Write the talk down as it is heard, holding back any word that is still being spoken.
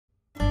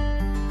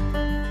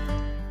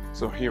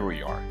So here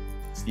we are.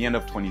 It's the end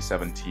of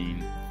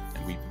 2017,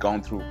 and we've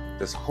gone through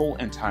this whole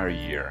entire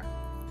year,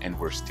 and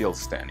we're still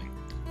standing.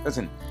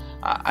 Listen,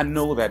 I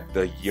know that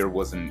the year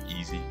wasn't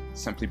easy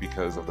simply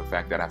because of the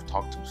fact that I've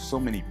talked to so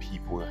many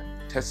people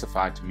that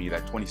testified to me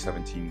that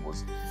 2017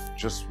 was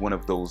just one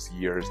of those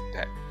years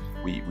that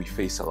we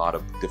face a lot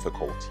of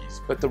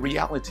difficulties. But the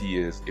reality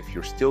is, if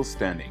you're still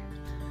standing,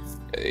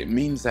 it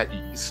means that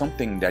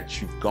something that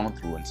you've gone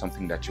through and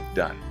something that you've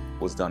done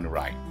was done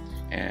right.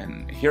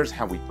 And here's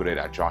how we put it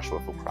at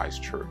Joshua for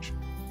Christ Church.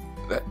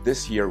 That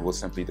this year was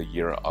simply the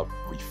year of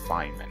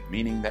refinement,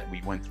 meaning that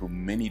we went through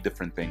many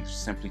different things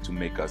simply to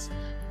make us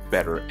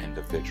better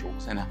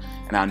individuals. And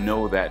I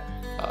know that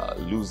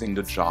losing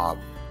the job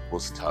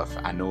was tough.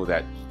 I know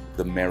that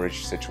the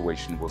marriage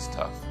situation was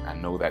tough. I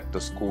know that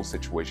the school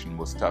situation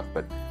was tough.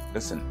 But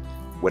listen,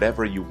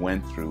 whatever you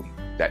went through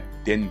that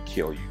didn't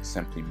kill you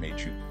simply made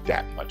you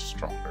that much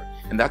stronger.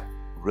 And that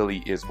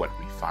really is what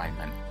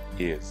refinement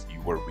is. You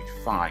were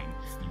refined.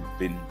 You've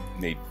been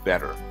made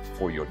better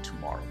for your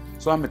tomorrow.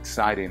 So I'm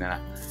excited and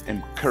I'm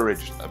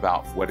encouraged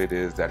about what it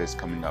is that is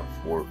coming up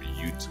for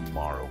you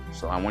tomorrow.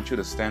 So I want you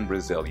to stand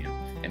resilient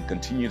and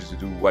continue to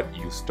do what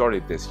you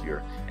started this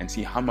year and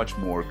see how much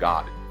more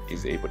God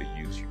is able to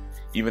use you.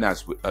 Even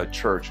as a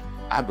church,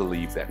 I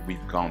believe that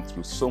we've gone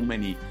through so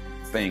many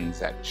things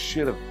that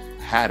should have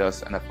had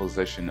us in a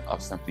position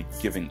of simply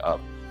giving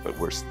up, but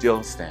we're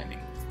still standing.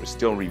 We're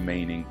still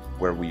remaining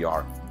where we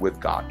are with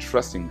God,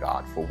 trusting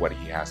God for what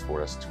He has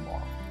for us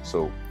tomorrow.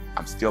 So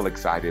I'm still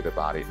excited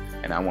about it,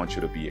 and I want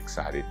you to be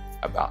excited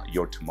about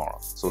your tomorrow.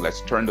 So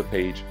let's turn the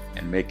page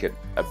and make it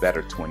a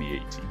better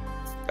 2018.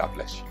 God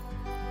bless you.